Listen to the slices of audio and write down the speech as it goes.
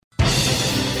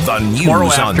The news Tomorrow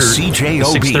on after CJOB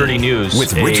 6:30 News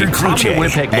with Richard prominent Cloutier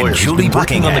Winnipeg lawyer and who's Julie been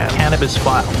working on the Buckingham. cannabis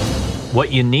file.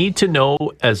 What you need to know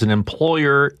as an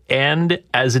employer and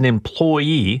as an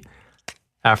employee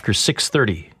after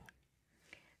 6:30.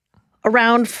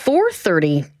 Around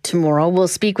 4:30 tomorrow, we'll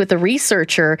speak with a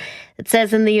researcher. It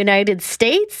says in the United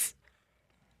States,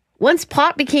 once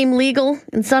pot became legal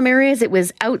in some areas, it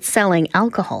was outselling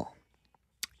alcohol.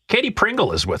 Katie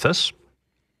Pringle is with us.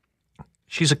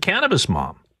 She's a cannabis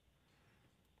mom.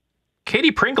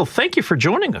 Katie Pringle, thank you for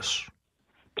joining us.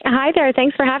 Hi there.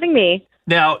 Thanks for having me.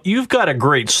 Now, you've got a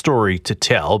great story to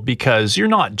tell because you're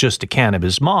not just a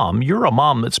cannabis mom. You're a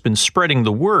mom that's been spreading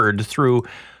the word through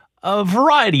a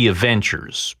variety of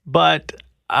ventures. But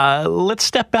let's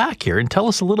step back here and tell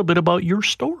us a little bit about your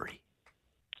story.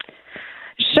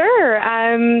 Sure.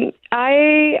 I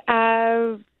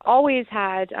always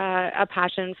had a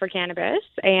passion for cannabis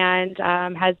and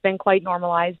has been quite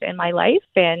normalized in my life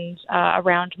and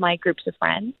around my groups of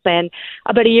friends. And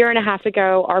about a year and a half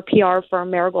ago, our PR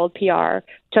firm, Marigold PR,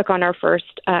 took on our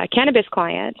first cannabis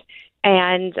client.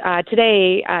 And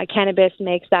today, cannabis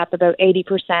makes up about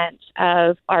 80%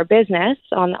 of our business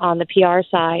on the PR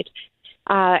side.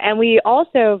 And we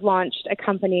also launched a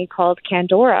company called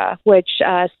Candora, which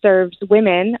serves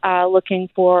women looking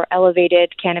for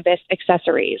elevated cannabis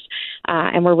accessories.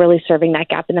 And we're really serving that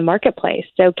gap in the marketplace.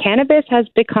 So cannabis has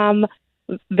become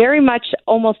very much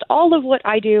almost all of what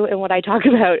I do and what I talk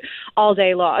about all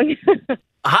day long.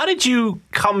 How did you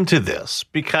come to this?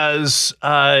 Because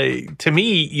to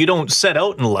me, you don't set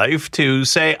out in life to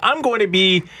say, I'm going to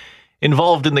be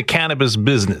involved in the cannabis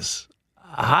business.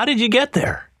 How did you get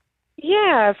there?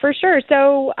 Yeah, for sure.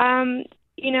 So, my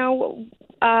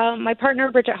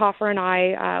partner, Bridget Hoffer, and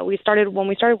I, when we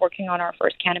started working on our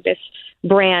first cannabis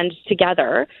brand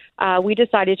together, we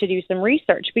decided to do some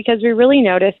research because we really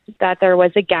noticed that there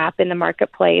was a gap in the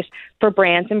marketplace for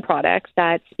brands and products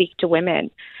that speak to women.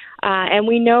 And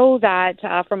we know that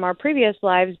from our previous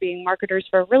lives being marketers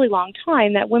for a really long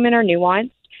time that women are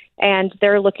nuanced and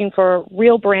they're looking for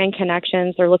real brand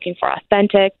connections. They're looking for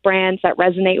authentic brands that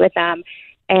resonate with them.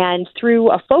 And through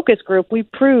a focus group, we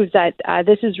proved that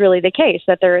this is really the case,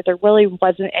 that there really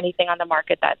wasn't anything on the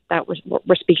market that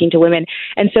were speaking to women.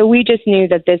 And so we just knew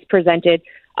that this presented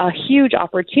a huge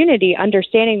opportunity,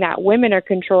 understanding that women are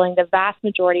controlling the vast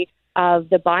majority of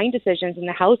the buying decisions in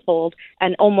the household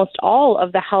and almost all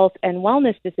of the health and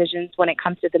wellness decisions when it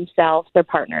comes to themselves, their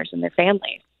partners, and their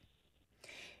families.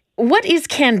 What is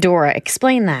Candora?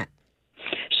 Explain that.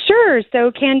 Sure.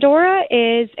 So Candora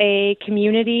is a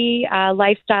community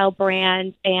lifestyle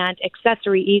brand and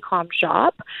accessory e-com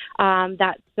shop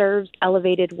that serves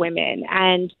elevated women.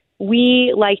 And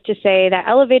we like to say that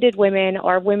elevated women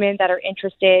are women that are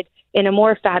interested in a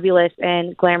more fabulous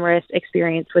and glamorous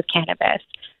experience with cannabis.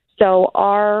 So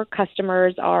our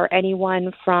customers are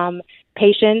anyone from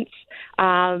patients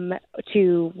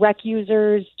to rec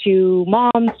users to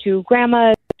moms to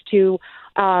grandmas to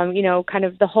kind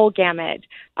of the whole gamut.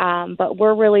 But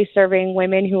we're really serving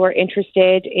women who are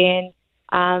interested in,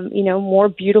 more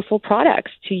beautiful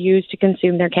products to use to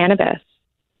consume their cannabis.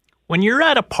 When you're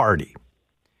at a party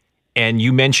and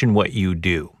you mention what you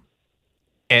do,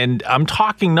 and I'm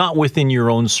talking not within your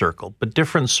own circle, but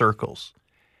different circles,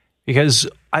 because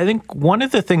I think one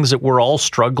of the things that we're all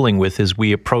struggling with as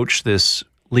we approach this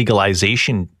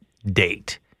legalization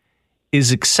date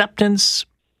is acceptance,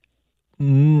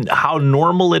 how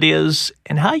normal it is,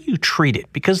 and how you treat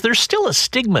it, because there's still a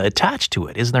stigma attached to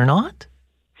it, is there not?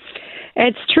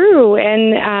 It's true.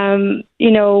 And,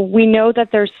 we know that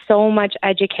there's so much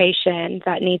education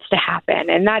that needs to happen,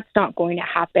 and that's not going to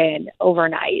happen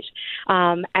overnight.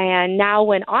 And now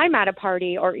when I'm at a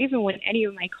party, or even when any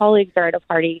of my colleagues are at a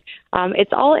party,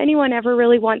 it's all anyone ever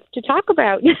really wants to talk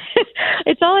about.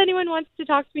 It's all anyone wants to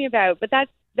talk to me about. But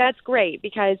that's great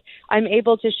because I'm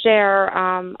able to share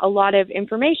a lot of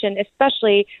information,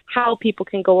 especially how people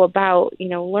can go about,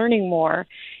 learning more.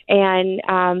 And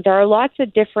there are lots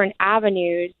of different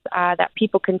avenues that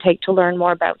people can take to learn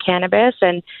more about cannabis.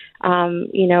 And,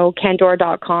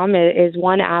 Candora.com is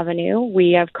one avenue.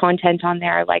 We have content on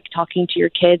there like talking to your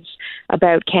kids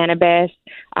about cannabis,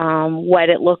 what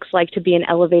it looks like to be an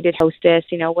elevated hostess,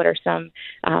 what are some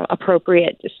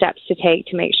appropriate steps to take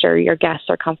to make sure your guests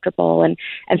are comfortable and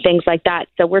things like that.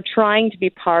 So we're trying to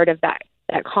be part of that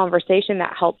conversation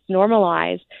that helps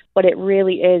normalize, but it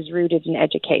really is rooted in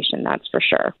education, that's for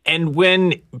sure. And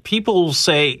when people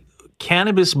say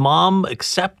cannabis mom,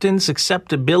 acceptance,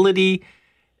 acceptability,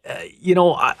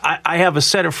 I have a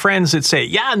set of friends that say,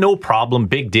 yeah, no problem,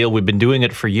 big deal. We've been doing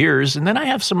it for years. And then I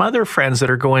have some other friends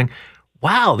that are going,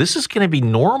 wow, this is going to be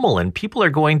normal and people are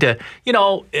going to,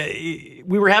 we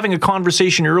were having a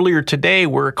conversation earlier today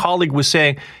where a colleague was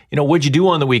saying, what'd you do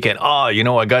on the weekend? Oh,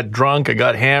 I got drunk, I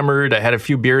got hammered, I had a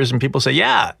few beers, and people say,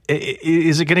 yeah,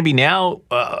 is it going to be now?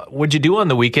 What'd you do on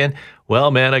the weekend? Well,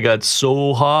 man, I got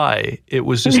so high. It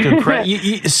was just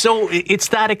incredible. So it's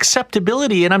that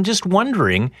acceptability. And I'm just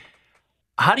wondering,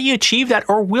 how do you achieve that,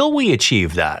 or will we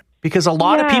achieve that? Because a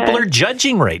lot of people are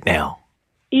judging right now.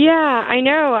 Yeah, I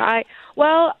know.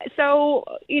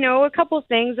 A couple of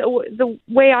things. The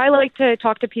way I like to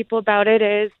talk to people about it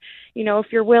is, if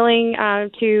you're willing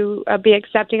to be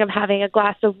accepting of having a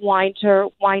glass of wine to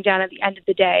wind down at the end of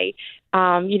the day,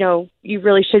 you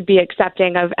really should be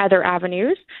accepting of other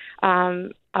avenues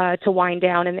to wind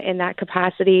down in that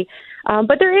capacity.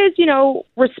 But there is,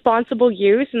 responsible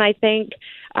use, and I think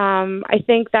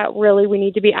that really we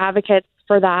need to be advocates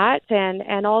for that,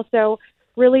 and also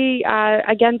really,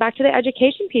 again, back to the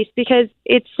education piece, because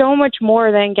it's so much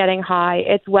more than getting high.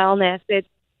 It's wellness. It's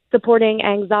supporting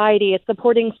anxiety. It's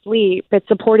supporting sleep. It's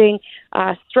supporting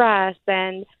stress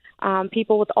and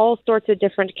people with all sorts of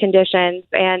different conditions.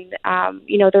 And,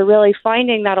 they're really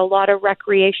finding that a lot of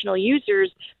recreational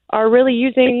users are really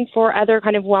using for other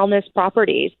kind of wellness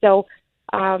properties. So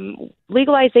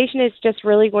legalization is just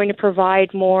really going to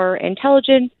provide more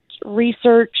intelligent,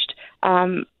 researched,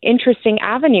 interesting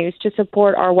avenues to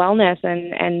support our wellness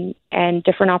and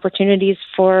different opportunities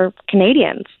for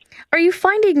Canadians. Are you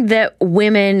finding that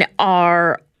women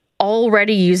are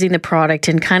already using the product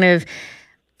and kind of,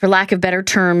 for lack of better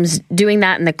terms, doing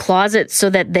that in the closet so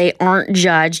that they aren't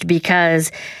judged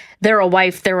because they're a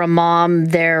wife, they're a mom,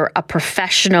 they're a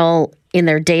professional in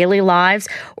their daily lives?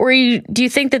 Or do you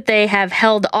think that they have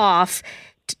held off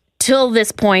till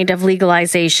this point of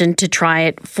legalization to try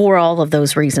it for all of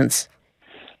those reasons?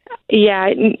 Yeah,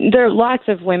 there are lots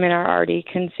of women are already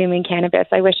consuming cannabis.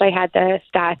 I wish I had the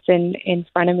stats in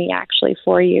front of me actually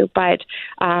for you. But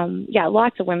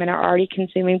lots of women are already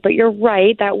consuming. But you're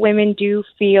right that women do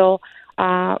feel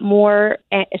more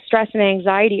stress and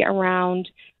anxiety around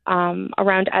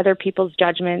other people's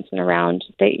judgments and around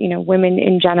women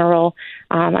in general.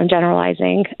 I'm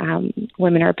generalizing.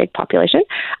 Women are a big population,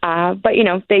 but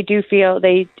they do feel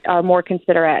they are more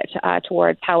considerate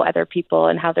towards how other people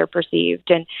and how they're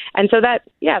perceived, and so that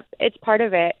it's part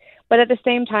of it. But at the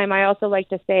same time, I also like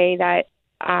to say that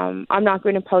I'm not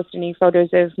going to post any photos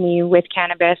of me with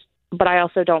cannabis, but I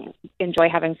also don't enjoy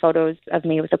having photos of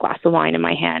me with a glass of wine in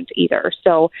my hand either.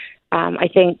 So I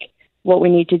think what we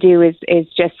need to do is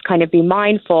just kind of be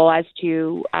mindful as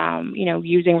to,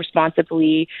 using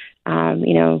responsibly,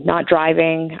 not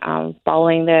driving,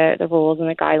 following the rules and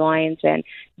the guidelines and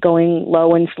going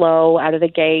low and slow out of the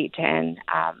gate and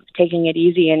taking it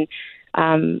easy.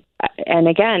 And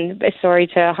again, sorry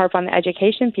to harp on the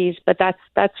education piece, but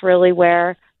that's really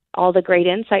where all the great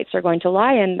insights are going to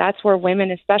lie. And that's where women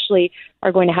especially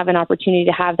are going to have an opportunity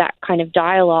to have that kind of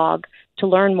dialogue to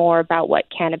learn more about what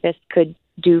cannabis could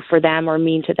do for them or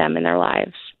mean to them in their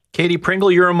lives. Katie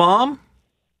Pringle, you're a mom?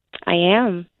 I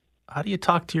am. How do you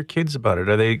talk to your kids about it?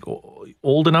 Are they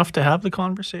old enough to have the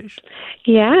conversation?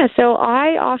 Yeah, so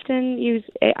I often use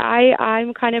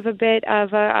I'm kind of a bit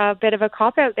of a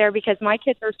cop out there because my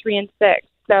kids are 3 and 6.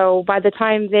 So by the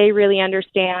time they really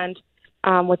understand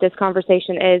what this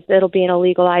conversation is, it'll be in a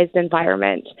legalized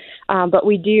environment. But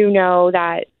we do know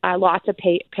that lots of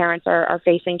parents are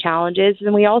facing challenges.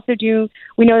 And we know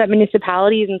that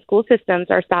municipalities and school systems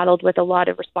are saddled with a lot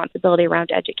of responsibility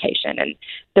around education, and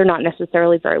they're not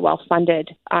necessarily very well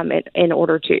funded in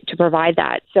order to provide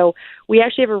that. So we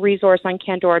actually have a resource on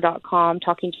Candora.com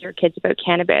talking to your kids about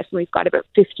cannabis. And we've got about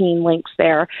 15 links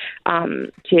there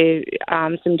to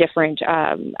some different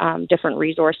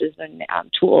resources and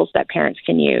tools that parents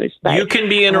can use. But, you can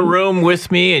be in a room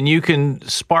with me and you can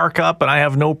spark up, and I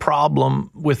have no problem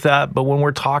with that. But when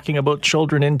we're talking about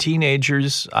children and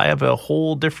teenagers, I have a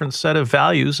whole different set of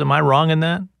values. Am I wrong in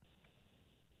that?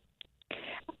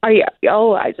 I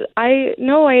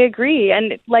agree.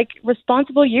 And like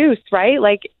responsible use, right?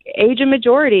 Like age and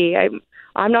majority.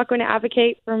 I'm not going to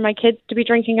advocate for my kids to be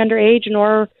drinking underage,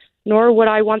 nor would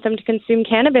I want them to consume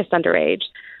cannabis underage.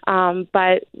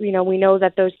 But, we know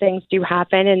that those things do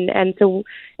happen. And so,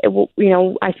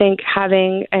 I think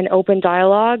having an open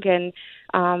dialogue and,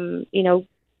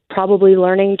 probably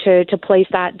learning to place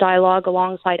that dialogue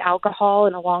alongside alcohol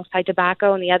and alongside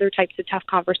tobacco and the other types of tough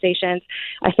conversations,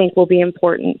 I think will be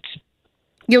important.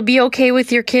 You'll be okay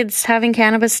with your kids having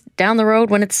cannabis down the road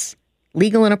when it's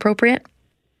legal and appropriate?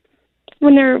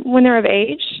 When they're of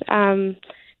age,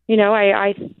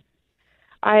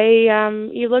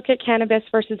 you look at cannabis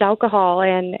versus alcohol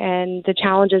and the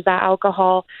challenges that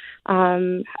alcohol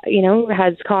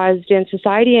has caused in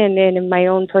society and in my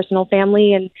own personal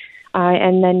family. And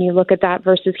then you look at that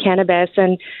versus cannabis.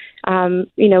 And,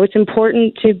 it's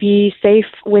important to be safe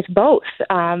with both.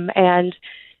 And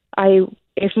when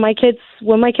my kids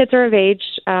are of age,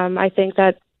 I think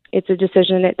that it's a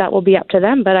decision that will be up to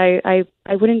them, but I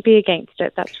wouldn't be against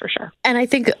it, that's for sure. And I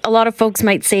think a lot of folks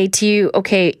might say to you,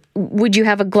 okay, would you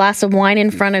have a glass of wine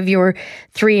in front of your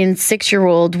 3 and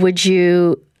 6-year-old? Would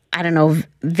you, I don't know,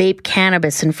 vape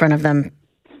cannabis in front of them?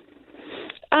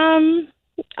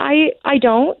 I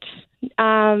don't.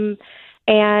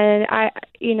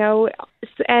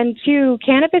 And two,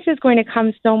 cannabis is going to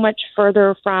come so much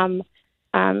further from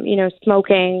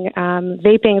smoking.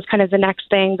 Vaping is kind of the next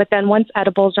thing. But then once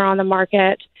edibles are on the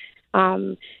market,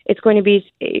 it's going to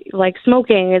be like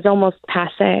smoking is almost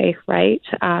passé, right?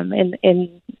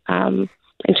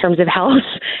 In terms of health,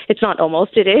 it's not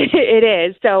almost, it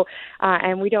is. So,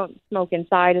 and we don't smoke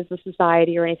inside as a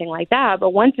society or anything like that.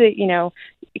 But once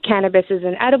cannabis is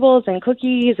in edibles and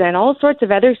cookies and all sorts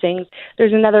of other things,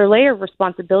 there's another layer of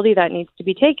responsibility that needs to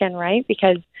be taken, right?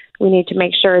 Because we need to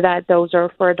make sure that those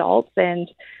are for adults and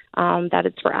that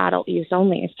it's for adult use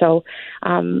only. So,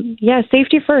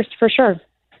 safety first, for sure.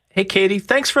 Hey, Katie,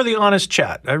 thanks for the honest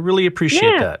chat. I really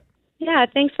appreciate that. Yeah,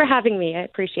 thanks for having me. I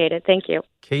appreciate it. Thank you.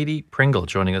 Katie Pringle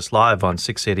joining us live on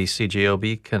 680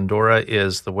 CJOB. Kendora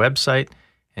is the website,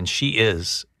 and she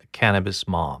is a Cannabis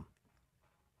Mom.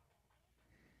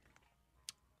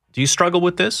 Do you struggle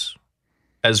with this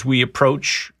as we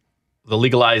approach the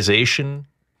legalization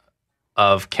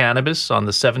of cannabis on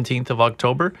the 17th of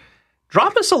October?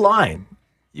 Drop us a line.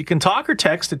 You can talk or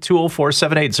text at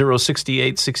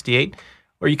 204-780-6868,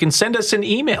 or you can send us an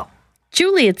email.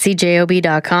 Julie at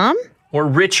cjob.com. Or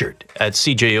Richard at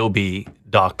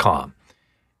cjob.com.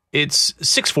 It's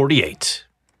 6:48.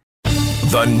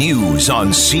 The news on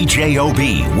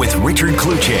CJOB with Richard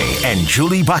Cloutier and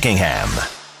Julie Buckingham.